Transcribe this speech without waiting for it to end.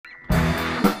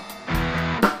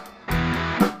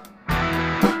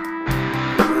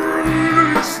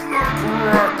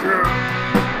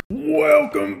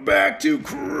Welcome back to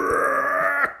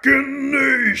Kraken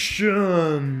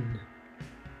Nation.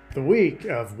 The week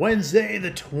of Wednesday, the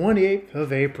 28th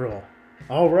of April.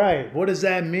 All right, what does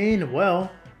that mean?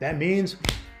 Well, that means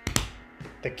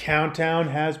the countdown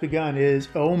has begun. It is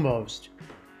almost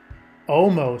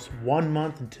 1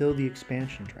 month until the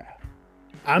expansion draft.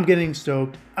 I'm getting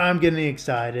stoked. I'm getting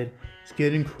excited. It's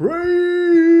getting crazy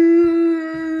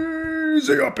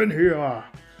up in here.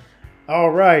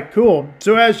 All right, cool.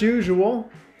 So as usual,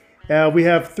 we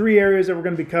have three areas that we're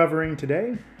going to be covering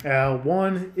today.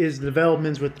 One is the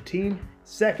developments with the team.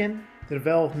 Second, the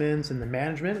developments in the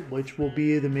management, which will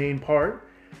be the main part.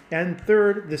 And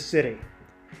third, the city.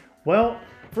 Well,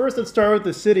 first let's start with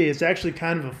the city. It's actually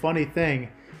kind of a funny thing.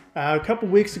 A couple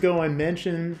weeks ago, I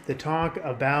mentioned the talk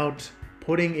about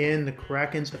putting in the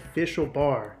Kraken's official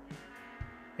bar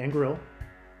and grill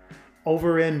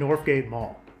over in Northgate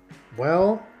Mall.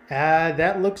 Well,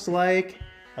 that looks like,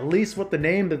 at least what the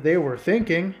name that they were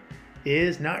thinking,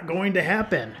 is not going to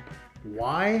happen.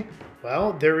 Why?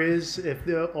 Well, there is, if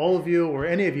all of you or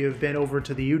any of you have been over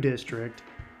to the U District,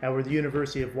 where the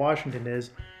University of Washington is,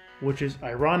 which is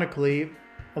ironically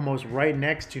almost right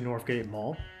next to Northgate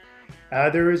Mall,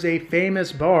 there is a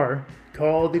famous bar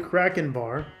called the Kraken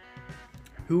Bar,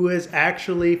 who has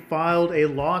actually filed a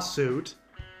lawsuit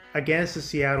against the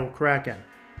Seattle Kraken.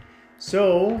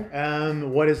 So,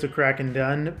 what has the Kraken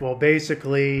done? Well,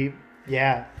 basically,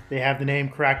 yeah, they have the name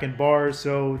Kraken Bar,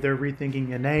 so they're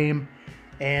rethinking a name.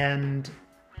 And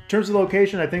in terms of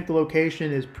location, I think the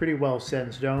location is pretty well set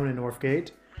in stone in Northgate.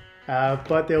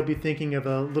 But they'll be thinking of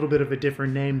a little bit of a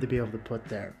different name to be able to put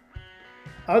there.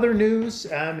 Other news,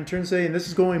 in terms of, and this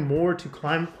is going more to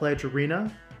Climate Pledge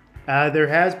Arena, there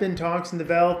has been talks and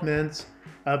developments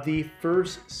of the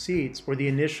first seats, or the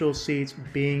initial seats,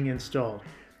 being installed.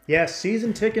 Yes,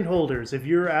 season ticket holders, if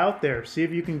you're out there, see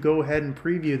if you can go ahead and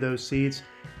preview those seats.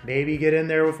 Maybe get in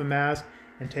there with a mask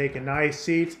and take a nice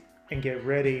seat and get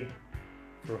ready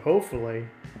for hopefully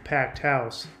a packed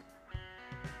house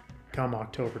come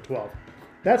October 12th.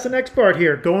 That's the next part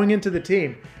here, going into the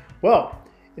team. Well,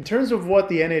 in terms of what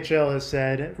the NHL has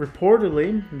said,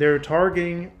 reportedly they're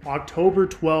targeting October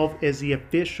 12th as the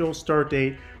official start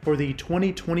date for the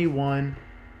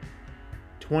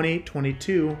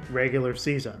 2021-2022 regular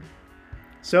season.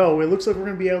 So it looks like we're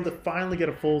going to be able to finally get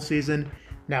a full season.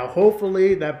 Now,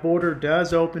 hopefully that border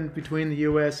does open between the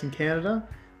US and Canada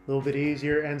a little bit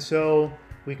easier, and so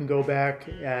we can go back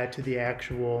to the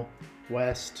actual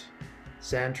West,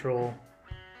 Central,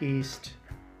 East,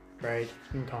 right,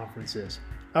 in conferences.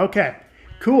 Okay,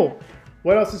 cool.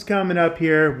 What else is coming up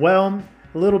here? Well,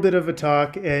 a little bit of a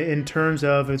talk in terms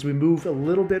of as we move a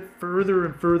little bit further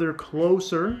and further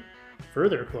closer to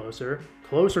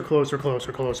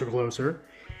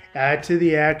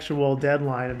the actual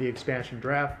deadline of the expansion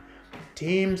draft.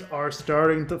 Teams are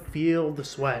starting to feel the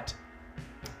sweat.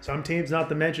 Some teams, not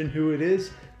to mention who it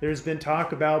is, there's been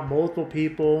talk about multiple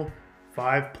people,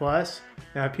 5+,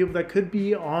 people that could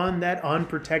be on that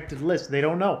unprotected list. They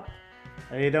don't know,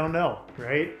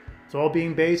 right? It's all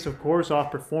being based, of course,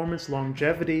 off performance,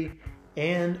 longevity,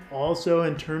 and also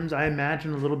in terms, I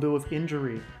imagine, a little bit with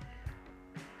injury,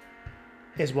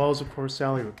 as well as, of course,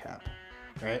 salary cap,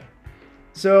 right?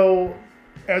 So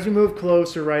as we move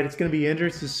closer, right, it's going to be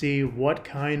interesting to see what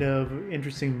kind of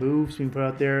interesting moves we can put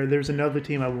out there. There's another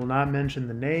team, I will not mention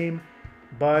the name,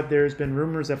 but there's been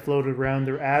rumors that floated around.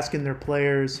 They're asking their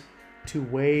players to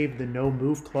waive the no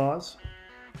move clause,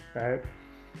 right?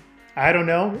 I don't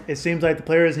know. It seems like the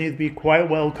players need to be quite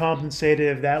well compensated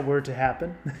if that were to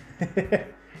happen,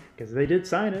 because they did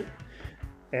sign it.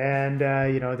 And,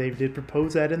 they did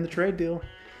propose that in the trade deal.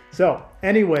 So,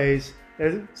 anyways,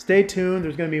 stay tuned.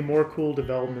 There's going to be more cool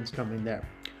developments coming there.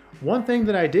 One thing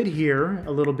that I did hear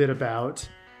a little bit about,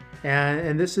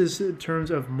 and this is in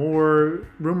terms of more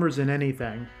rumors than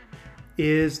anything,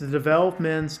 is the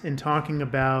developments in talking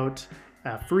about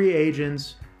free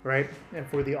agents, right, and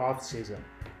for the off season.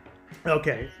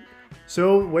 Okay,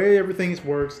 so the way everything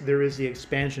works, there is the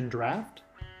expansion draft,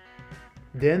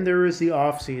 then there is the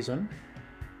off season,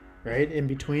 right? In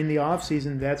between the off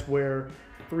season, that's where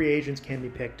free agents can be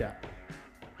picked up.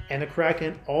 And the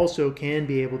Kraken also can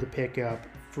be able to pick up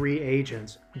free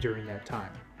agents during that time.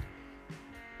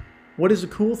 What is the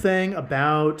cool thing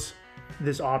about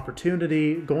this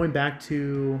opportunity, going back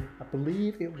to, I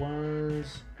believe it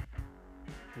was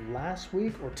last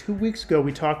week or 2 weeks ago,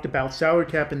 we talked about salary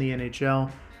cap in the NHL.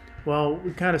 Well,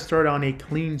 we kind of start on a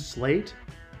clean slate.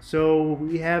 So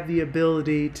we have the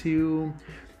ability to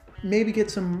maybe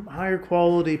get some higher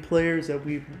quality players that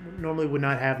we normally would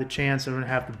not have the chance or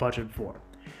have the budget for.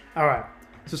 All right,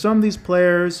 so some of these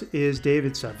players is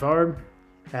David Savard,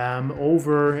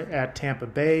 over at Tampa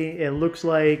Bay. It looks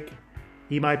like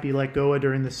he might be let go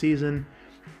during the season,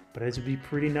 but it would be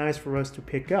pretty nice for us to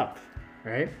pick up,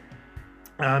 right?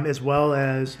 As well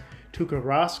as Tuukka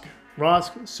Rask.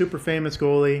 Rask, super famous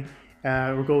goalie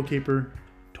or goalkeeper,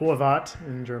 Torwart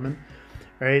in German,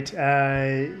 right?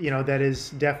 That has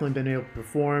definitely been able to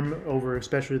perform over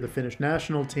especially the Finnish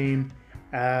national team.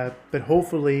 But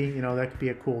hopefully, that could be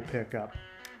a cool pickup.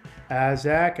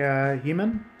 Zach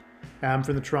Hyman from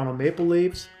the Toronto Maple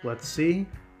Leafs. Let's see.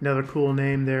 Another cool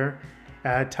name there.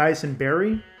 Tyson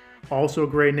Barrie, also a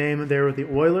great name there with the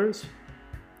Oilers,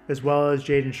 as well as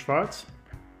Jaden Schwartz,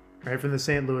 right, from the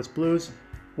St. Louis Blues.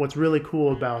 What's really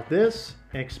cool about this,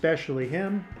 and especially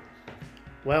him,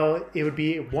 well, it would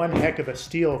be one heck of a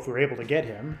steal if we're able to get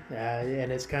him.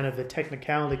 And it's kind of the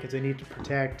technicality because they need to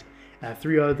protect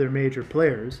 3 other major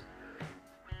players.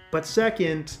 But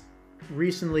second,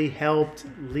 recently helped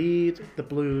lead the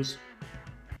Blues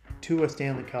to a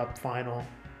Stanley Cup final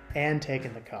and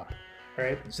taken the cup.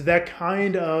 Right? So that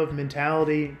kind of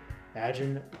mentality,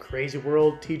 imagine crazy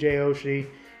world, TJ Oshie,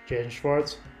 Jaden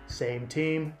Schwartz, same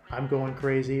team, I'm going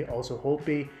crazy, also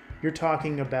Holtby. You're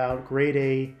talking about grade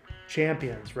A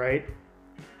champions, right?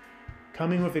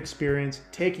 Coming with experience,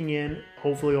 taking in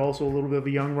hopefully also a little bit of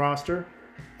a young roster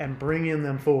and bringing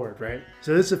them forward, right?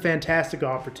 So this is a fantastic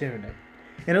opportunity.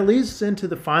 And it leads us into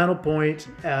the final point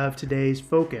of today's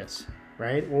focus,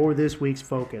 right? Or this week's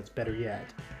focus, better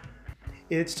yet.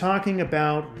 It's talking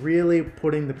about really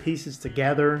putting the pieces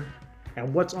together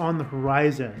and what's on the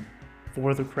horizon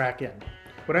for the Kraken.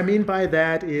 What I mean by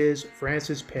that is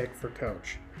France's pick for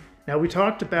coach. Now, we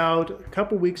talked about a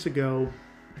couple weeks ago,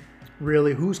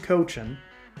 really, who's coaching.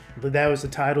 That was the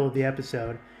title of the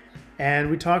episode.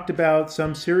 And we talked about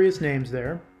some serious names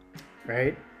there,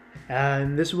 right?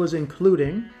 And this was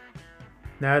including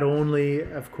not only,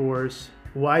 of course,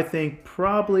 who I think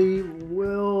probably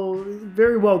will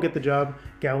very well get the job,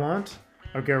 Gallant,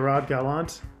 or Gerard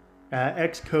Gallant,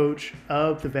 ex-coach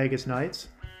of the Vegas Knights,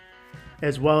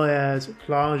 as well as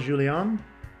Claude Julien,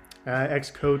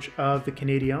 ex-coach of the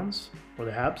Canadiens, or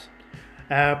the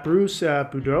Habs, Bruce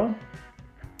Boudreau,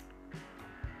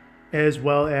 as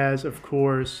well as, of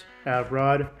course,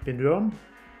 Rod Vendôme,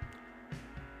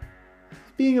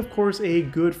 being, of course, a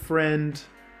good friend,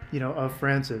 of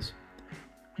France's.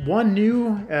 One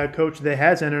new coach that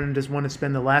has entered and just want to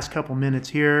spend the last couple minutes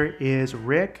here is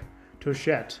Rick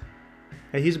Tocchet.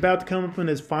 He's about to come up in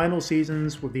his final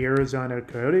seasons with the Arizona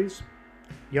Coyotes.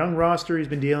 Young roster he's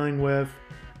been dealing with.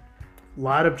 A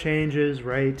lot of changes,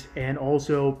 right? And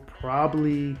also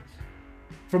probably,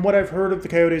 from what I've heard of the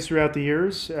Coyotes throughout the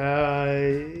years,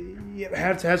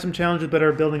 has some challenges but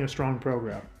are building a strong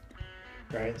program,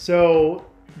 right? So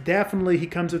definitely he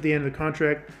comes at the end of the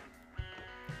contract.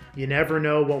 You never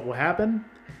know what will happen,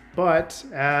 but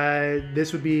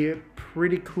this would be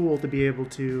pretty cool to be able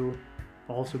to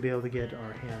also be able to get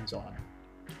our hands on.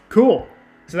 Cool.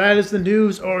 So that is the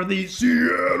news of the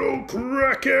Seattle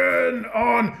Kraken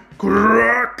on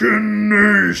Kraken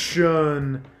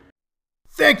Nation.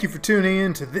 Thank you for tuning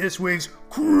in to this week's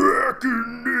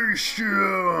Kraken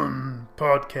Nation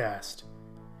podcast.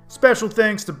 Special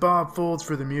thanks to Bob Folds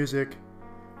for the music.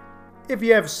 If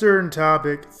you have a certain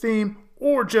topic, theme,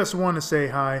 or just want to say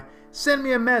hi, send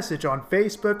me a message on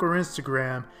Facebook or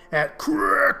Instagram at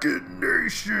Kraken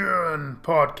Nation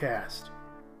Podcast.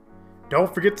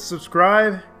 Don't forget to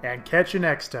subscribe and catch you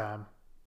next time.